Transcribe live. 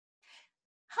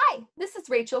Hi, this is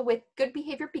Rachel with Good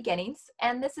Behavior Beginnings,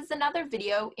 and this is another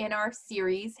video in our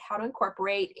series, How to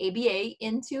Incorporate ABA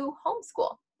into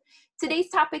Homeschool. Today's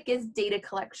topic is data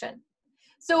collection.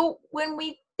 So when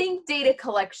we think data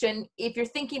collection, if you're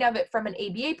thinking of it from an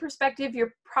ABA perspective,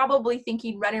 you're probably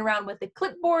thinking running around with a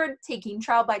clipboard, taking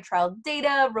trial by trial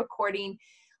data, recording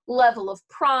level of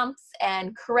prompts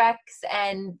and corrects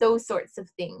and those sorts of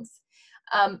things.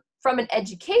 From an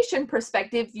education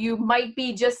perspective, you might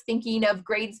be just thinking of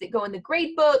grades that go in the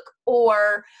grade book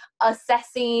or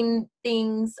assessing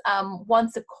things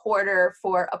once a quarter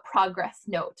for a progress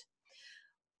note.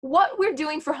 What we're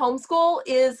doing for homeschool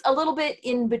is a little bit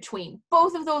in between.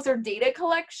 Both of those are data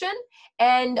collection,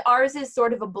 and ours is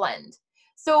sort of a blend.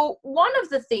 So one of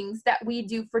the things that we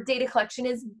do for data collection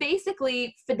is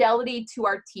basically fidelity to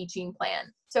our teaching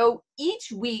plan. So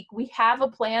each week we have a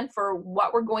plan for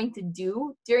what we're going to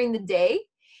do during the day,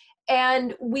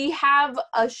 and we have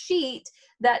a sheet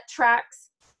that tracks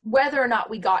whether or not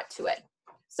we got to it.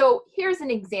 So here's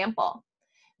an example.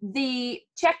 The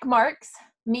check marks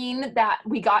mean that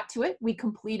we got to it, we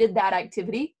completed that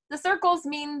activity. The circles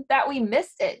mean that we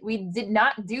missed it, we did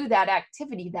not do that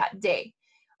activity that day.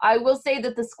 I will say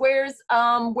that the squares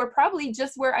were probably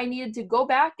just where I needed to go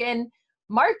back and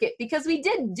mark it because we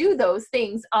did do those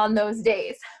things on those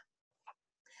days.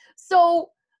 So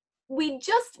we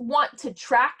just want to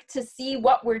track to see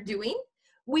what we're doing.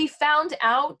 We found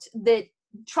out that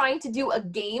trying to do a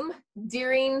game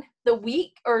during the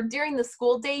week or during the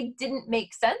school day didn't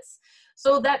make sense.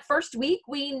 So that first week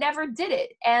we never did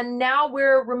it, and now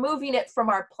we're removing it from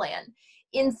our plan.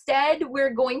 Instead,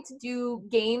 we're going to do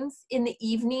games in the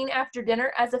evening after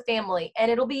dinner as a family, and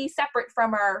it'll be separate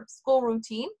from our school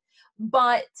routine,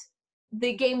 but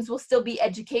the games will still be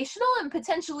educational and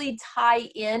potentially tie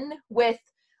in with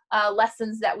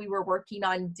lessons that we were working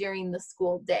on during the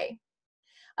school day.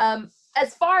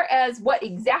 As far as what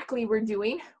exactly we're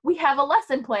doing, we have a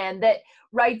lesson plan that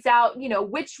writes out,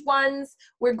 which ones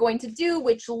we're going to do,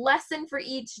 which lesson for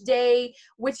each day,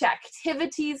 which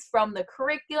activities from the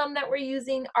curriculum that we're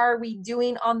using are we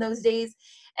doing on those days.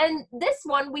 And this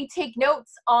one, we take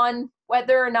notes on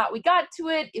whether or not we got to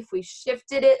it, if we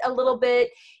shifted it a little bit,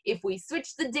 if we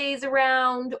switched the days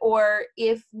around, or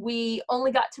if we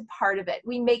only got to part of it.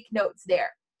 We make notes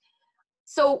there.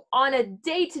 So on a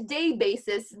day-to-day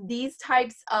basis, these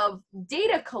types of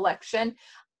data collection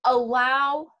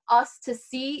allow us to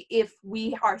see if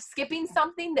we are skipping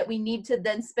something that we need to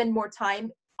then spend more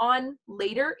time on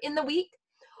later in the week,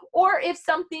 or if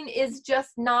something is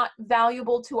just not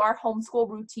valuable to our homeschool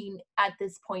routine at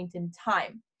this point in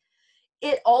time.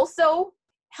 It also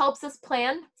helps us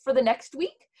plan for the next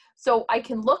week. So I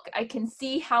can look, I can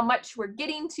see how much we're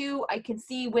getting to, I can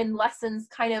see when lessons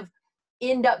kind of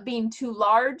end up being too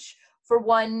large for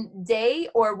one day,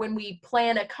 or when we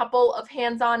plan a couple of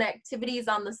hands-on activities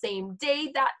on the same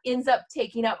day, that ends up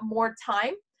taking up more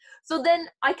time. So then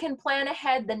I can plan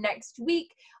ahead the next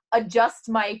week, adjust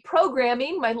my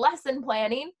programming, my lesson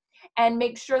planning, and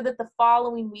make sure that the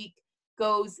following week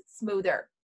goes smoother.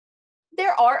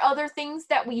 There are other things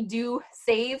that we do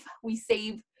save. We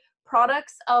save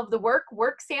products of the work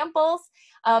samples,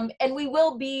 and we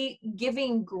will be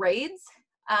giving grades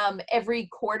every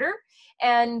quarter,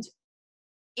 and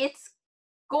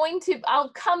I'll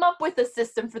come up with a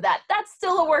system for that. That's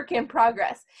still a work in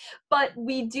progress, but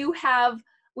we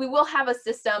will have a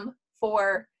system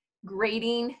for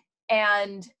grading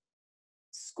and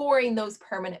scoring those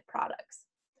permanent products.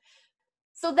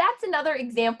 So that's another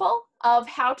example of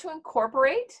how to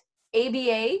incorporate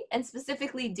ABA and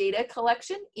specifically data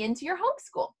collection into your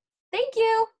homeschool. Thank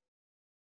you.